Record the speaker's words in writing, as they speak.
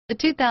The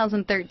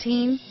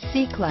 2013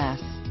 C-Class.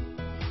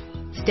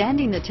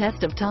 Standing the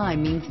test of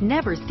time means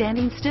never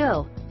standing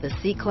still. The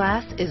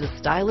C-Class is a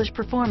stylish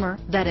performer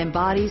that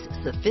embodies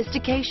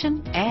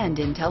sophistication and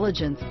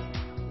intelligence.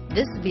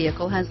 This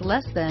vehicle has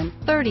less than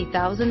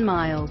 30,000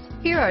 miles.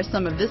 Here are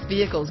some of this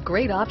vehicle's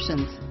great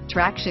options: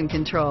 traction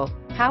control,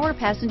 power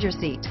passenger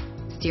seat,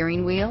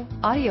 steering wheel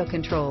audio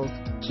controls,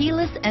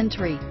 keyless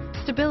entry,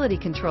 stability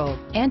control,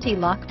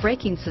 anti-lock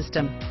braking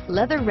system,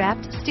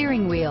 leather-wrapped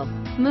steering wheel,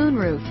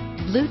 moonroof,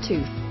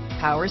 Bluetooth,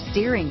 power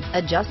steering,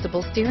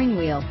 adjustable steering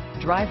wheel,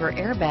 driver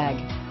airbag,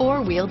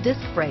 four-wheel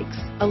disc brakes,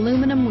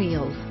 aluminum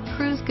wheels,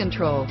 cruise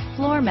control,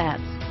 floor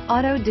mats,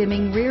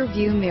 auto-dimming rear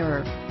view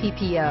mirror,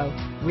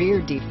 PPO, rear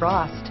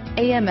defrost,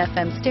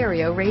 AM/FM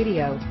stereo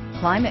radio,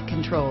 climate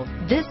control.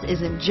 This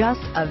isn't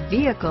just a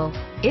vehicle,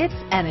 it's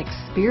an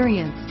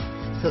experience.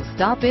 So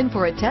stop in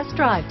for a test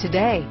drive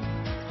today.